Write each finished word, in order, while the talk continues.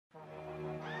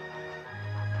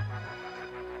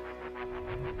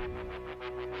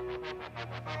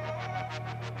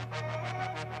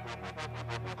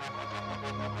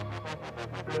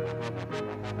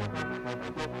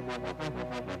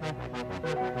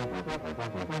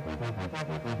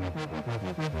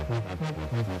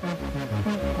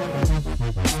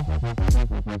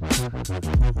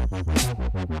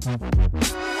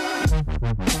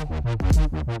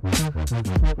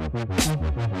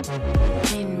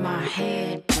In my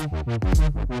head.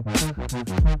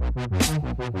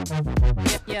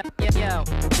 Yeah.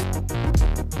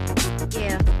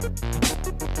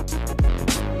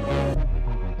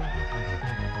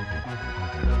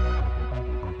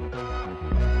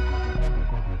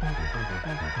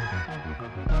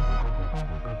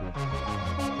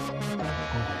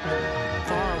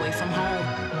 Far away from home,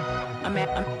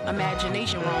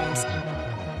 imagination roams.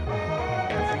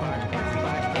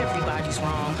 Everybody's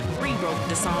wrong. Rewrote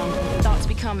the song. Thoughts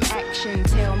become action.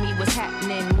 Tell me what's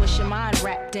happening. What's your mind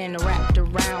wrapped in? Wrapped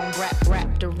around.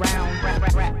 Wrapped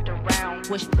around.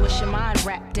 What's your mind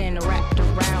wrapped in? Wrapped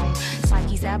around.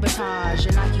 Psyche sabotage.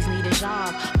 Your Nikes need a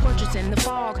job. Portraits in the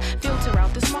fog. Filter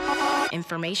out the smog.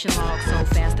 Information log. So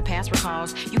fast the past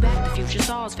recalls. You back the future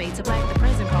stalls. Fade to black the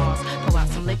present pause. Pour out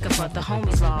some liquor for the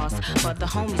homies lost. For the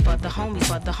homies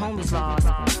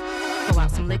lost. Pour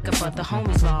out some liquor for the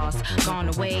homies lost. Gone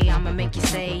away, I'ma make you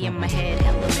stay in my head.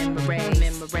 Hella memory.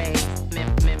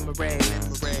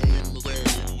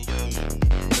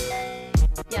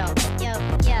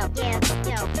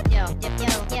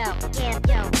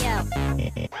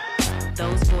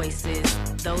 Those voices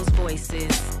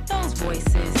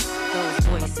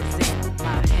in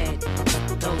my head.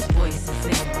 Those voices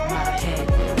in my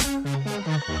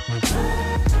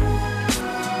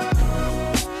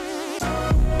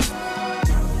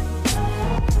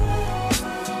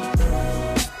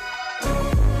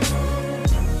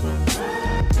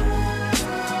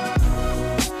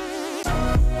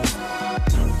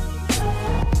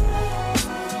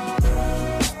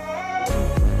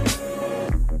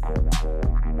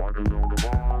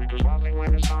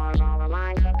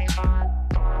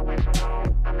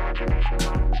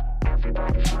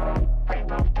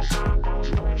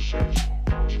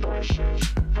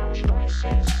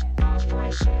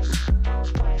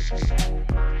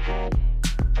head.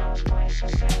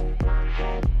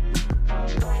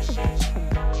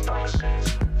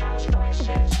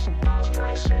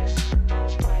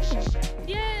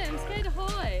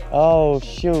 Oh,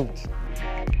 shoot.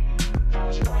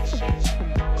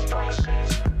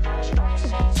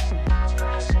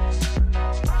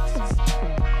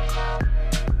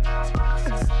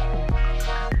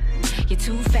 You're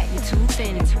too fat, you're too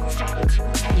thin, you're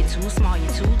too small,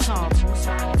 you're too tall.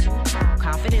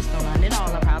 Confidence don't run it all.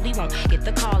 I probably won't get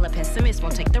the call. A pessimist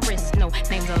won't take the risk. No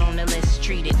names are on the list.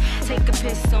 Treat it. Take a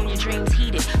piss on your dreams.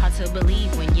 Heat it. Hard to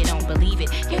believe when you don't believe it.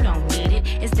 You don't need it.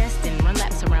 It's destined. Run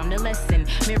laps around the lesson.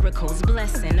 Miracles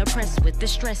blessing. Oppressed with the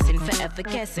stressing. Forever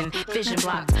guessing. Vision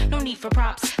blocks. No need for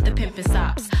props. The pimping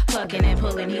stops. Plugging and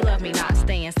pulling. He love me not.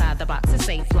 Stay inside the box. It's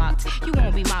safe locked. You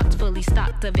won't be mocked. Fully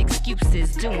stocked of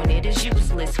excuses. Doing it is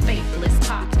useless. Faithless.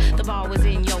 Popped. The ball was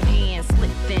in your hands.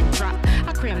 Slipped then dropped.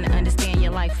 I cram to understand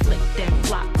your life flipped and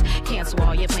flopped. Cancel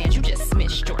all your plans. You just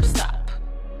missed your stop.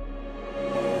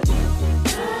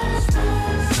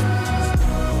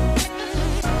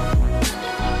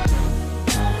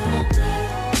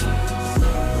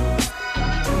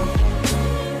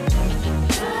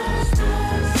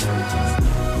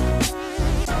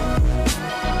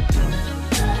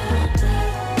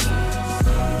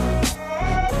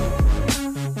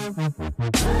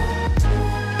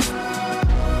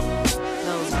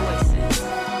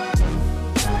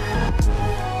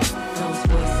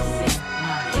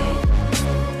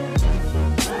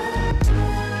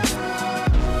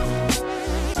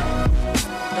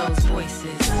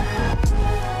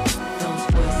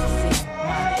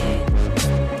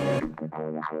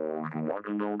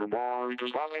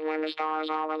 Just loving when the stars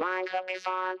all align could be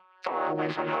fun. Far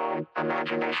away from home,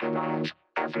 imagination roams.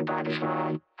 Everybody's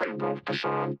wrong, rewrote the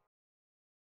song.